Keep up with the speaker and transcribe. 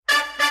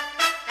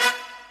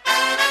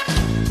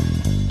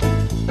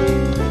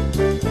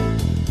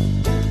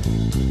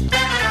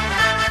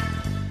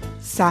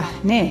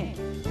صحنه،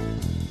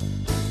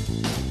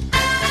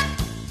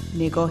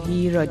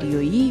 نگاهی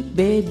رادیویی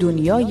به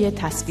دنیای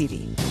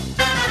تصویری.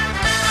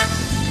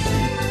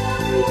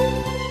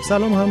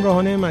 سلام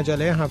همراهان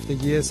مجله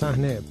هفتگی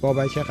صحنه،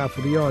 بابک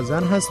غفوری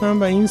آذر هستم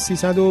و این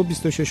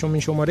 326مین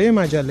شماره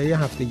مجله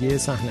هفتگی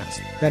صحنه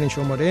است. در این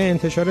شماره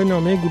انتشار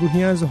نامه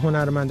گروهی از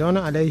هنرمندان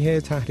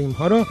علیه تحریم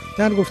ها را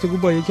در گفتگو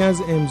با یکی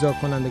از امضا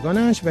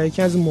کنندگانش و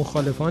یکی از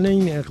مخالفان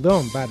این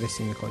اقدام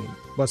بررسی می‌کنیم.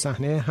 با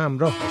صحنه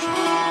همراه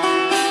باشید.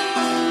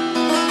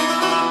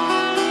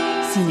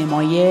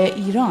 سینمای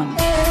ایران.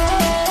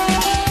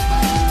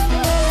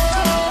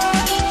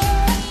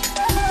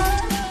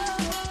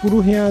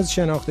 گروهی از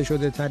شناخته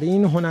شده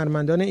ترین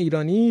هنرمندان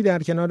ایرانی در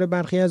کنار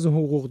برخی از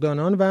حقوق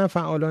دانان و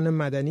فعالان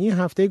مدنی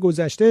هفته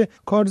گذشته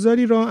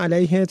کارزاری را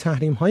علیه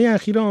تحریم‌های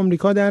اخیر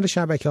آمریکا در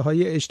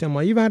شبکه‌های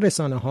اجتماعی و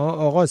رسانه ها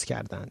آغاز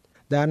کردند.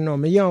 در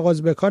نامه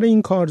آغاز به کار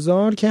این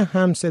کارزار که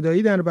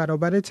همصدایی در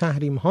برابر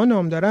تحریم‌ها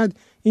نام دارد،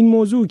 این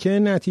موضوع که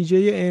نتیجه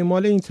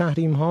اعمال این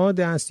تحریم‌ها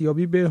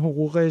دستیابی به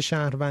حقوق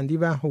شهروندی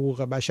و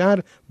حقوق بشر،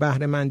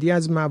 بهره‌مندی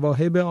از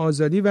مواهب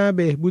آزادی و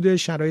بهبود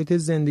شرایط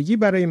زندگی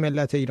برای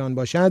ملت ایران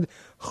باشد،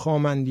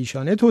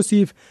 خواهندیشانه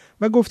توصیف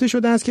و گفته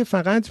شده است که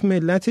فقط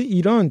ملت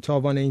ایران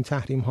تاوان این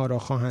تحریم‌ها را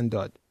خواهند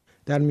داد.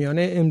 در میان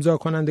امضا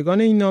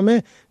کنندگان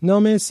این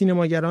نام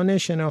سینماگران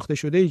شناخته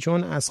شده‌ای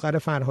چون اصغر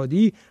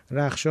فرهادی،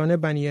 رخشان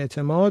بنی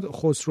اعتماد،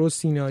 خسرو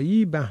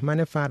سینایی،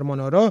 بهمن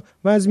فرمانآرا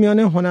و از میان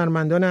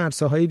هنرمندان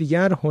عرصه‌های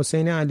دیگر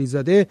حسین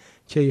علیزاده،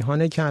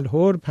 کیهان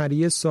کلهر،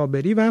 پری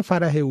صابری و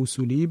فرح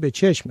اصولی به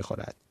چشم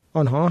می‌خورد.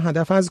 آنها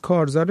هدف از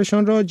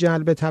کارزارشان را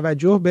جلب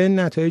توجه به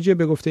نتایج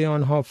به گفته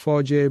آنها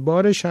فاجعه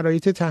بار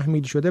شرایط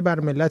تحمیل شده بر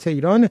ملت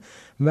ایران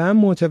و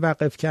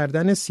متوقف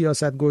کردن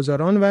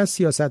سیاستگزاران و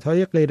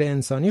سیاست‌های غیر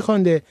انسانی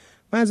خوانده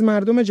و از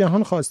مردم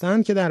جهان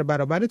خواستند که در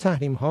برابر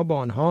تحریم‌ها با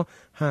آنها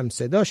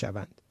همصدا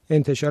شوند.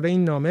 انتشار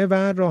این نامه و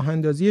راه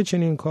اندازی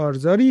چنین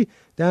کارزاری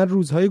در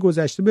روزهای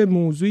گذشته به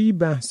موضوعی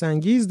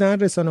بحث‌انگیز در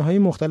رسانه‌های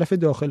مختلف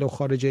داخل و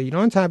خارج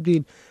ایران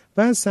تبدیل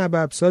و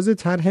سببساز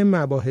طرح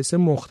مباحث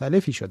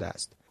مختلفی شده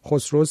است.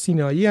 خسرو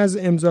سینایی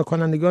از امضا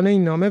کنندگان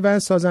این نامه و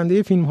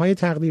سازنده فیلم‌های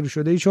تقدیر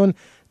شده چون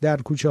در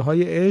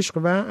کوچه‌های عشق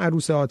و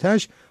عروس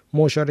آتش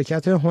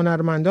مشارکت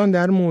هنرمندان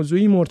در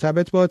موضوعی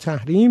مرتبط با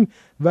تحریم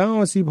و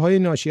آسیب‌های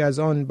ناشی از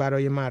آن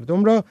برای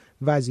مردم را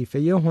وظیفه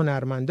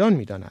هنرمندان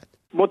می‌داند.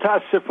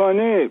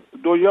 متاسفانه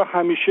دنیا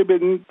همیشه به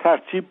این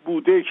ترتیب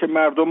بوده که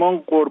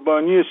مردمان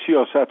قربانی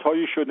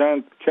سیاست‌هایی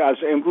شدند که از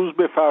امروز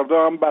به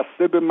فردا هم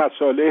بسته به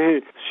مصالح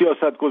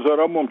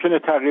سیاستگزاران ممکنه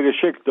تغییر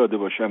شکل داده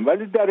باشند،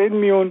 ولی در این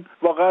میون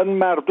واقعا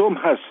مردم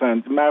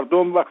هستند.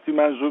 مردم وقتی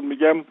منظور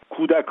میگم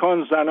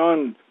کودکان،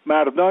 زنان،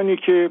 مردانی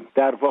که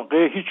در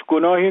واقع هیچ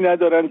گناهی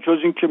ندارن جز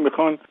این که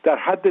میخوان در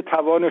حد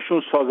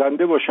توانشون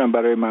سازنده باشن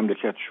برای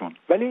مملکتشون،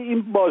 ولی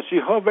این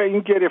بازی‌ها و این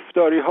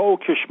گرفتاری‌ها و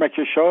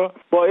کشمکش‌ها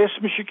باعث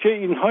میشه که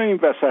اینها این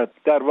وسط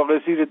در واقع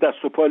زیر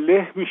دست و پا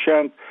له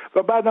میشن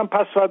و بعدم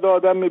پس فردا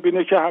آدم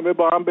میبینه که همه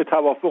با هم به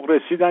توافق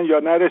رسیدن یا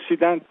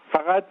نرسیدن،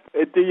 فقط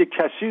عده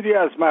کثیری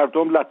از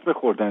مردم لطمه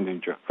خوردند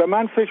اینجا. و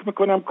من فکر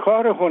میکنم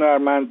کار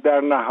هنرمند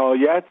در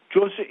نهایت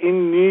جز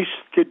این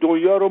نیست که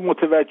دنیا رو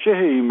متوجه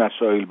این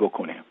مسائل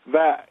بکنه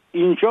و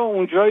اینجا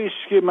اونجایی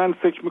است که من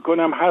فکر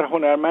میکنم هر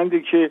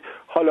هنرمندی که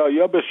حالا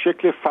یا به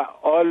شکل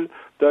فعال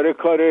داره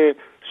کار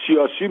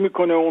سیاسی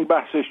میکنه اون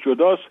بحثش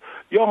جداست،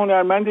 یا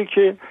هنرمندی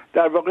که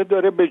در واقع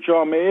داره به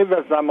جامعه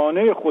و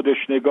زمانه خودش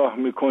نگاه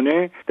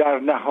میکنه، در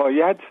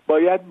نهایت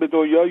باید به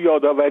دنیا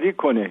یادآوری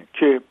کنه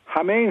که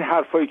همه این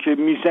حرفایی که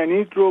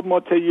میزنید رو ما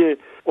طی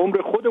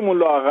عمر خودمون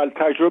لااقل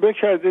تجربه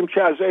کردیم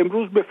که از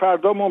امروز به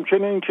فردا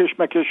ممکنه این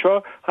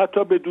کشمکش‌ها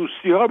حتی به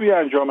دوستی‌ها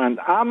بیانجامند،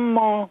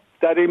 اما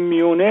در این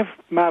میونه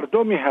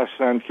مردمی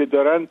هستند که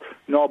دارن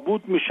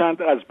نابود میشن،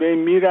 از بین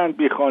میرن،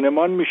 بی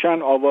خانمان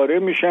میشن، آواره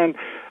میشن،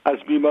 از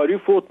بیماری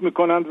فوت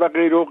میکنند و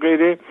غیره و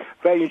غیره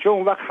و اینجا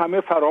اون وقت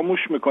همه فراموش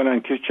میکنن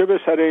که چه به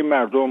سر این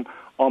مردم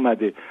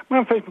آمده.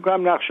 من فکر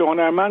میکنم نقش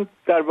هنرمند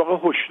در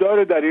واقع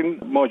هشدار در این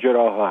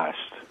ماجراها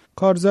هست.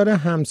 کارزار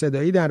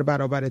همصدایی در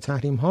برابر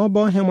تحریم‌ها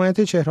با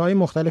حمایت چهره‌های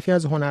مختلفی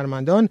از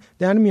هنرمندان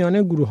در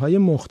میان گروه‌های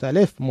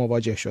مختلف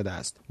مواجه شده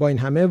است. با این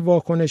همه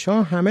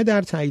واکنش‌ها همه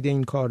در تایید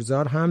این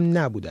کارزار هم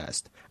نبوده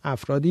است.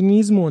 افرادی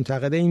نیز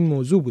منتقد این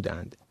موضوع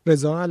بودند.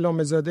 رضا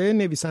علامه‌زاده،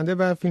 نویسنده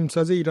و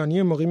فیلمساز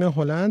ایرانی مقیم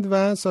هلند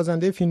و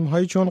سازنده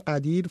فیلم‌هایی چون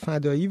قدیر،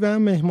 فدایی و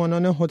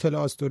مهمانان هتل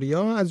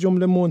آستوریا از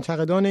جمله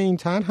منتقدان این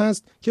طرح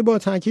است که با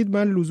تاکید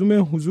بر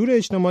لزوم حضور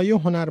اجتماعی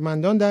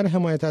هنرمندان در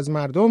حمایت از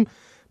مردم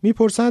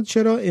میپرسد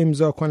چرا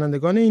امضا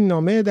کنندگان این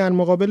نامه در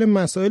مقابل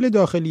مسائل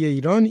داخلی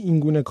ایران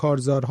اینگونه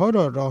کارزارها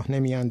را راه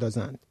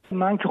نمیاندازند.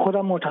 من که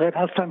خودم معتقد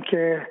هستم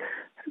که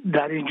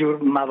در اینجور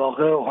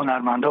مواقع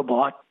هنرمندا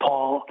باید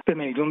پا به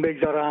میدون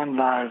بگذارن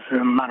و از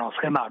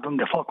منافع مردم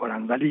دفاع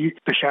کنن، ولی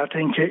به شرط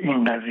اینکه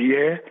این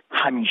قضیه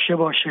همیشه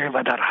باشه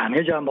و در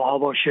همه جنبه ها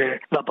باشه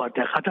و با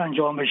دقت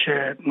انجام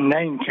بشه، نه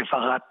اینکه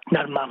فقط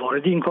در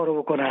مواردی این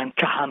کارو بکنن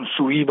که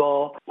همسویی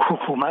با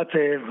حکومت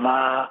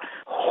و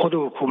خود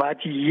حکومت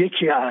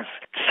یکی از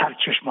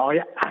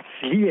سرچشمه‌های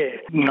اصلی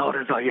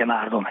نارضایی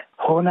مردمه.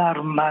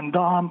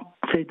 هنرمندا هم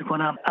فکر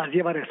میکنم از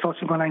یه ور احساس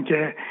میکنن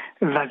که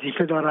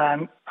وظیفه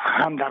دارن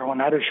هم در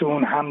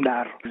هنرشون هم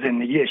در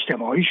زندگی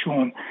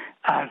اجتماعیشون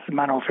از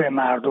منافع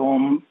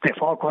مردم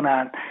دفاع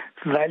کنن،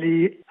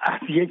 ولی از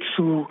یک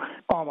سو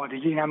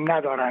آمادگی هم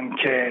ندارن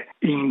که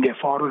این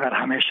دفاع رو در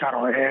همه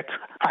شرایط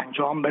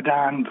انجام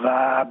بدن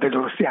و به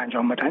درستی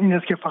انجام بدن. این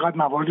است که فقط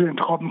مواردی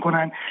انتخاب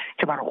میکنن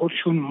که برای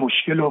خودشون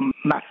مشکل و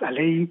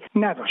مسئله‌ای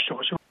نداشته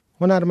باشه.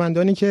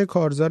 هنرمندانی که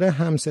کارزار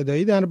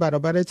همصدایی در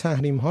برابر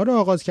تحریم‌ها را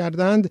آغاز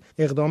کردند،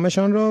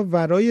 اقدامشان را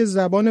ورای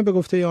زبان به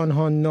گفته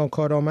آنها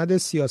ناکارآمد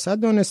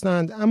سیاست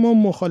دانستند، اما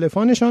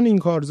مخالفانشان این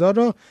کارزار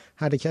را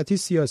حرکتی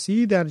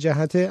سیاسی در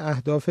جهت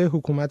اهداف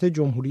حکومت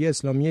جمهوری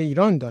اسلامی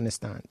ایران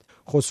دانستند.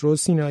 خسرو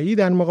سینایی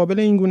در مقابل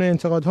این گونه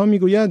انتقادها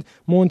میگوید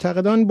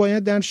منتقدان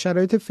باید در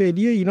شرایط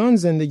فعلی ایران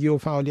زندگی و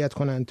فعالیت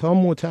کنند تا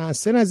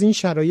متأثر از این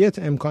شرایط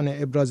امکان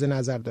ابراز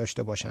نظر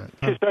داشته باشند.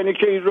 کسانی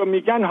که این رو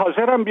میگن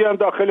حاضرن بیان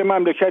داخل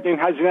مملکت این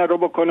هزینه رو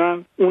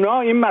بکنن. اونا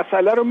این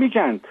مسئله رو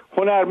میگن.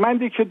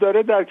 هنرمندی که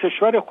داره در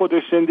کشور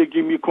خودش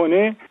زندگی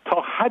میکنه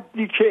تا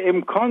حدی که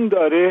امکان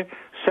داره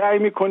سعی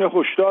میکنه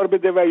هشدار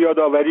بده و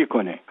یادآوری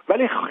کنه،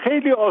 ولی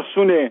خیلی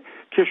آسونه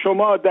که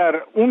شما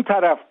در اون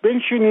طرف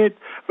بنشینید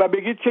و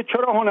بگید که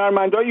چرا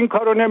هنرمندا این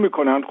کارو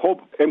نمیکنن. خب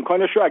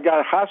امکانش رو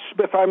اگر هست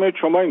بفرمایید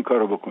شما این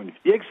کارو بکنید.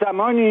 یک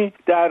زمانی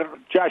در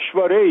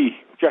جشنواره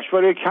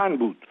کن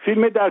بود،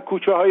 فیلم در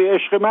کوچه های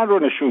عشق من رو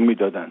نشون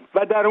میدادن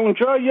و در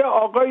اونجا یه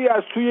آقایی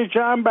از توی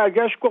جمع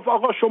برگشت گفت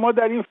آقا شما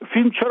در این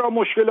فیلم چرا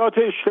مشکلات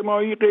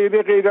اجتماعی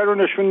غیره رو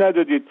نشون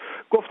ندادید؟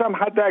 گفتم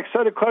حد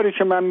اکثر کاری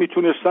که من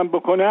میتونستم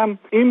بکنم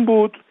این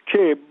بود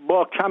که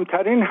با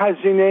کمترین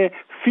هزینه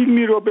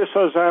فیلمی رو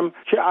بسازم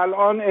که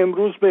الان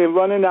امروز به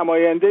عنوان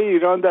نماینده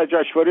ایران در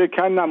جشنواره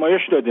کن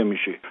نمایش داده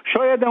میشه.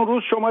 شاید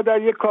امروز شما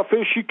در یک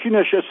کافه شیکی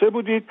نشسته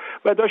بودید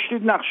و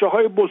داشتید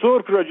نقشه‌های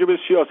بزرگ راجع به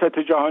سیاست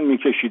جهان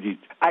میکشیدید.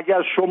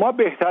 اگر شما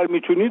بهتر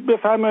میتونید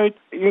بفرمایید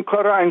این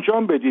کار رو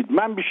انجام بدید.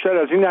 من بیشتر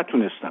از این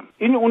نتونستم.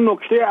 این اون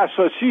نکته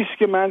اساسی است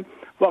که من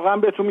واقعا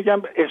بهتون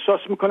میگم احساس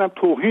میکنم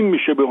توهین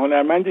میشه به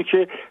هنرمندی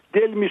که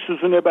دل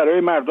میسوزونه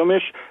برای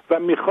مردمش و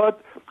میخواد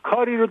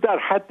کاری رو در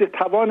حد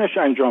توانش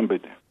انجام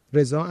بده.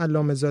 رضا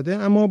علامه‌زاده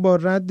اما با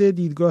رد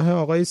دیدگاه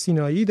آقای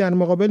سینایی در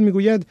مقابل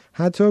میگوید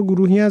حتی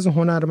گروهی از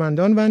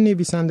هنرمندان و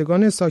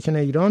نویسندگان ساکن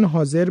ایران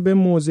حاضر به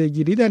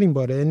موضع‌گیری در این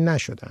باره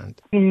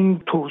نشدند.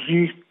 این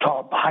توضیح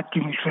تا حدی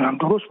میتونم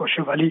درست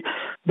باشه، ولی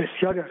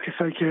بسیاری از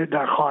کسایی که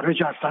در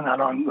خارج هستن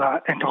الان و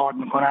انتقاد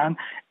میکنن،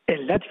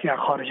 علتی که در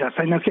خارج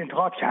هستن این است که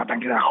انتقاد کردن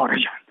که در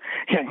خارجن،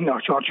 یعنی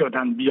ناچار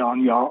شدن بیان،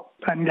 یا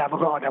یعنی در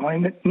واقع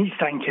آدمایی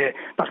نیستن که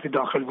وقتی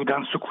داخل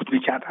بودن سکوت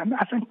میکردن.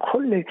 اصلا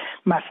کل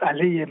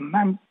مسئله،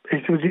 من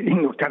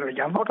این نکته رو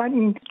بگم، واقعا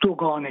این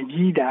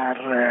دوگانگی در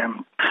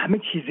همه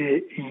چیز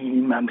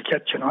این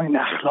مملکت چنان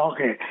اخلاق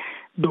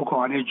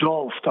دوگانه جا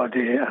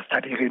افتاده از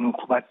طریق این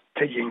حکومت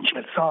طی این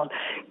 40 سال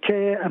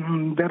که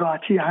به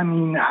راحتی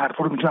همین حرف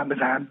رو میتونن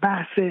بزنن.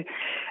 بحث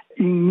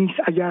این نیست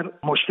اگر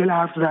مشکل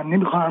حرف زدن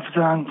نمیخوان حرف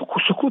زدن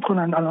سکوت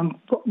کنن. الان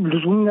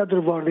لزومی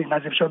نداره وارد این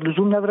قضیه بشن،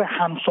 لزوم نداره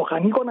هم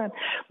سخنی کنن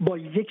با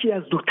یکی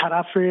از دو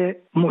طرف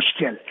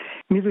مشکل.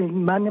 میدونید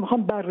من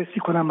نمیخوام بررسی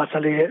کنم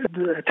مسئله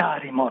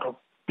تحریم‌ها رو،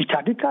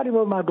 بی‌تردید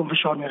تحریم‌ها مردم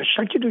فشار میاره،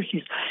 شکی توش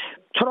نیست.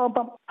 ترامپ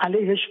هم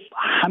علیهش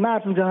همه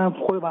حرف میزنن،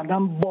 خود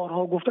بندم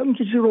بارها گفتم این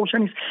چیزی روشن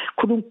نیست.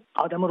 کدوم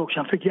آدم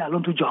روشنفکری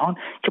الان تو جهان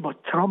که با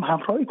ترامپ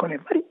همراهی کنه؟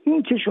 ولی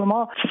این که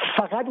شما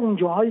فقط اون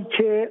جاهایی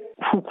که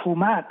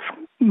حکومت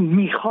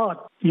میخواد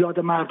یاد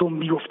مردم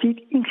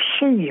بیفتید، این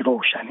خیلی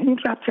روشنه. این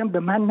ربطی هم به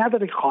من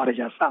نداره که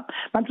خارج هستم.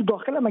 من تو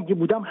داخلم اگه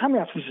بودم همین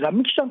حرف می‌زدم،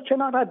 میکشم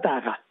کنار.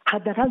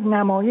 حداقل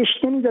نمایش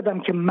نمیدادم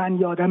که من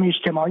یادم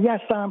اجتماعی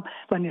هستم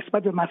و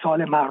نسبت به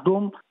مسائل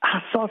مردم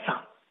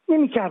حساسم.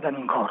 نمیکردن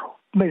این کارو.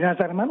 به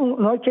نظر من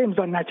اونایی که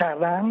امضا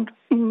نکردند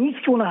این نیست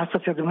که اونها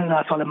حساسیت به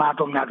مسائل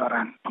مردم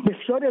ندارن.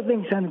 بسیاری از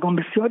نویسندگان،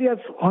 بسیاری از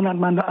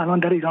هنرمندان الان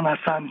در ایران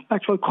هستن،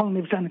 بچه‌های کام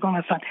نویسندگان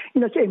هستن،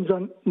 اینا که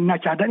امضا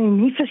نکردن این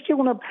نیستش که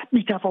اونا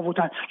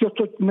بی‌تفاوتن یا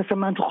تو مثل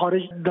من تو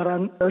خارج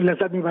دارن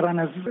لذت میبرن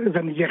از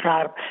زندگی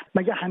غرب.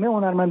 مگه همه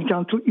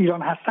هنرمندان که تو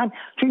ایران هستن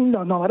تو این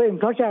نامه رو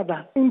امضا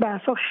کردن؟ این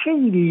بحثا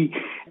خیلی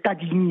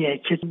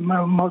قدیمیه که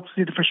ما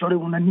زیر فشار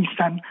اونها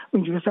نیستن.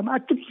 اینجوری هستن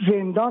حتی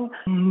زندان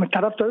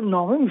طرف داره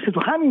نامه می‌نویسه،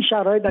 تو همین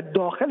شرایط در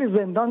داخل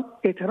زندان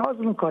اعتراض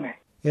میکنه.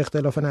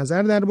 اختلاف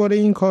نظر درباره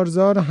این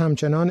کارزار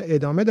همچنان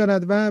ادامه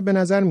دارد و به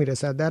نظر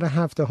میرسد در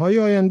هفته‌های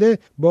آینده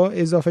با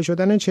اضافه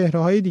شدن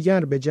چهره‌های دیگر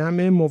به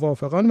جمع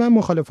موافقان و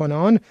مخالفان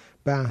آن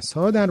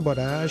بحث‌ها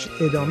درباره‌اش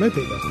ادامه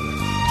پیدا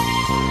کند.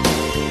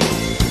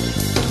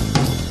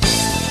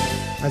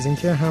 از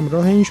اینکه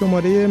همراه این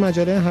شماره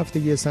مجله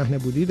هفتگی صحنه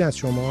بودید از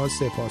شما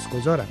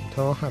سپاسگزارم.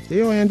 تا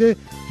هفته آینده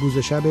روز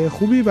و شب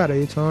خوبی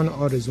برایتان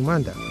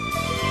آرزومندم.